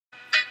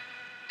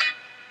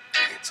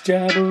It's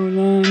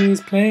Jabulani's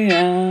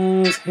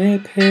Playhouse,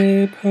 hip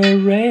hip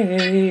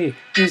hooray!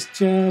 It's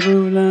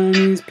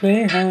Jabulani's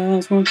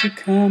Playhouse, won't you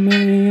come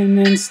in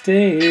and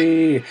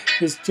stay?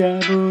 It's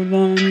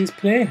Jabulani's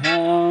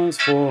Playhouse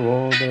for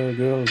all the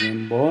girls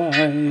and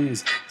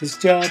boys. It's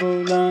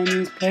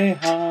Jabulani's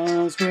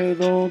Playhouse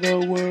with all the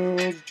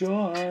world's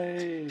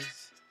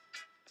joys.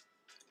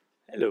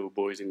 Hello,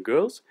 boys and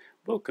girls.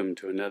 Welcome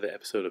to another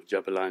episode of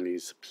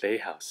Jabulani's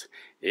Playhouse.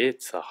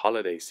 It's a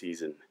holiday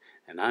season,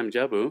 and I'm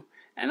Jabu.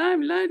 And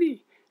I'm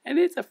Lani, and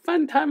it's a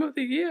fun time of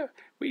the year.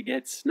 We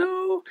get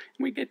snow,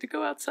 and we get to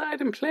go outside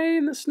and play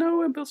in the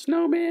snow and build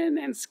snowmen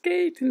and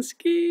skate and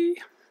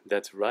ski.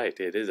 That's right,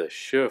 it is a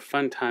sure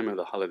fun time of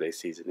the holiday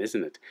season,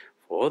 isn't it?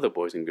 For all the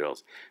boys and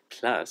girls.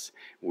 Plus,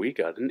 we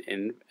got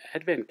an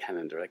advent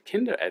calendar, a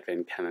Kinder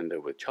advent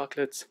calendar with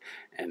chocolates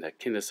and a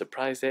Kinder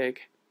surprise egg.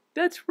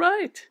 That's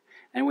right!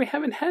 And we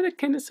haven't had a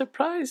Kinder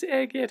Surprise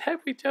egg yet,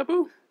 have we,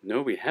 Jabu?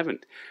 No, we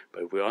haven't.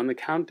 But we're on the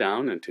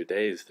countdown, and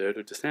today is 3rd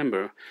of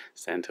December.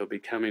 Santa will be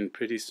coming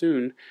pretty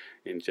soon,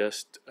 in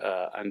just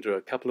under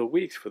a couple of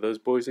weeks for those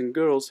boys and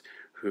girls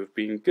who've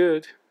been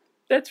good.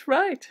 That's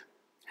right.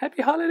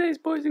 Happy holidays,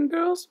 boys and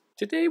girls.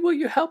 Today, will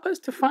you help us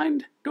to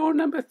find door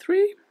number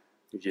 3?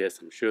 Yes,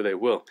 I'm sure they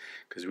will,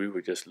 because we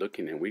were just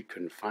looking and we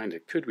couldn't find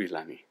it, could we,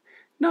 Lani?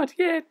 Not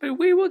yet, but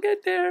we will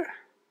get there.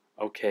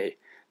 Okay,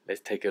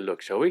 let's take a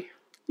look, shall we?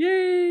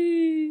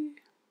 Yay!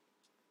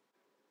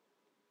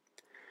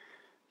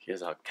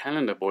 Here's our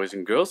calendar, boys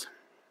and girls.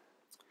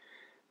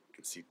 You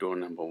can see door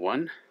number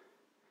 1.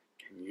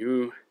 Can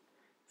you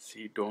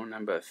see door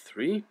number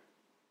 3?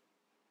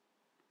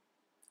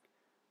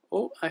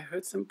 Oh, I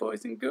heard some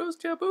boys and girls,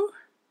 Jabu.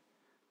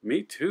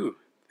 Me too.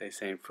 They're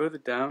saying further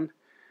down.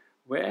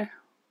 Where?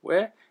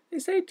 They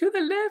say to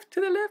the left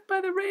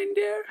by the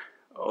reindeer.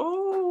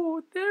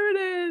 Oh, there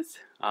it is.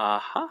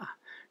 Aha!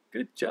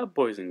 Good job,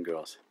 boys and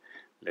girls.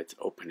 Let's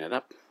open it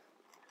up.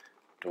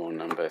 Door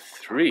number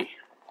 3.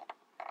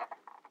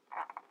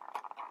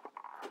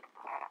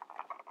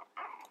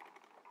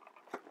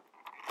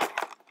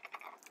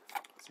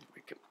 See if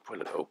we can pull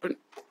it open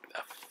with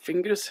our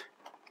fingers.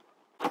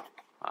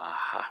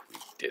 Aha, we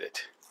did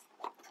it.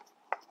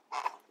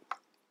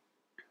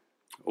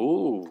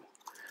 Oh,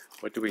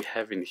 what do we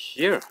have in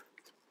here?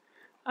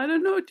 I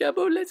don't know,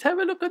 Jabu. Let's have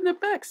a look on the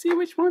back, see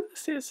which one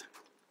this is.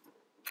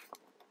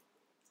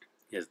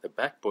 Here's the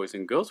back, boys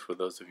and girls, for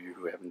those of you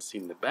who haven't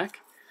seen the back.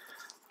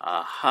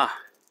 Aha!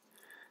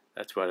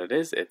 That's what it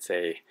is. It's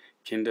a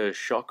Kinder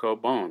Choco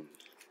Bon.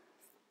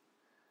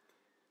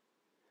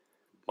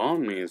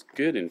 Bon means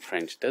good in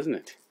French, doesn't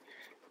it?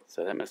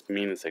 So that must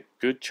mean it's a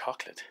good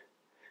chocolate.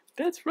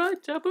 That's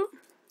right, Jabu.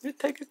 Let's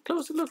take a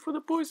closer look for the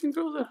boys and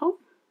girls at home.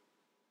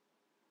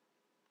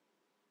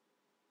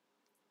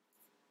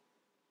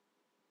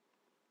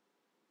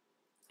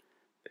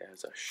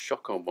 There's a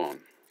Choco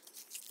Bon.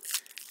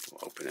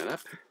 We'll open it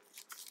up.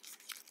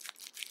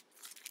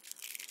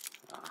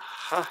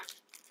 Aha!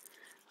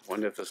 I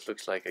wonder if this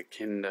looks like a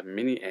Kinder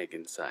mini egg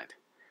inside.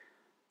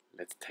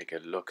 Let's take a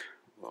look.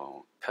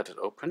 We'll cut it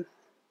open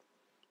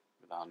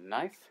with our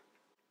knife.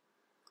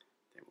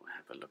 Then we'll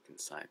have a look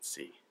inside,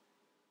 see.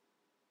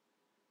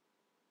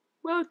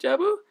 Well,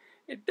 Jabu,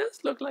 it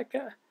does look like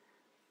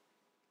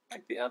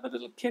the other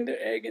little Kinder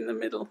egg in the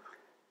middle.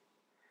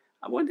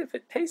 I wonder if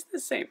it tastes the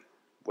same.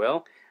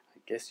 Well, I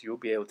guess you'll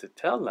be able to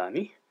tell,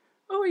 Lani.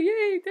 Oh,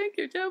 yay! Thank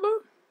you, Jabu.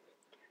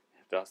 You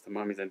have to ask the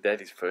mummies and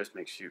daddies first.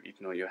 Make sure you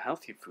eat all your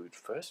healthy food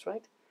first,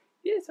 right?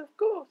 Yes, of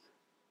course.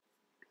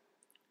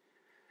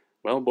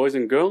 Well, boys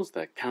and girls,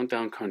 the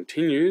countdown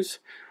continues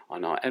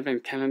on our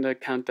Advent calendar,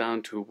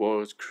 countdown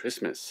towards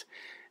Christmas.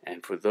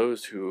 And for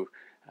those who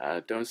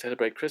don't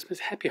celebrate Christmas,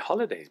 happy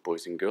holidays,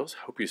 boys and girls.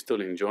 Hope you're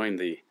still enjoying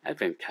the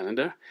Advent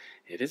calendar.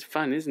 It is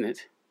fun, isn't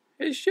it?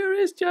 It sure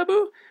is,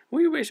 Jabu.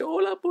 We wish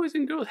all our boys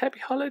and girls happy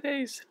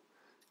holidays.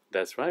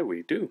 That's right,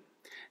 we do.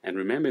 And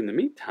remember in the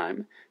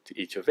meantime to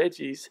eat your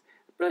veggies,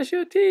 brush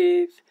your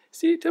teeth.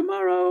 See you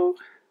tomorrow.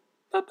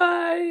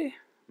 Bye-bye.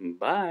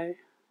 Bye.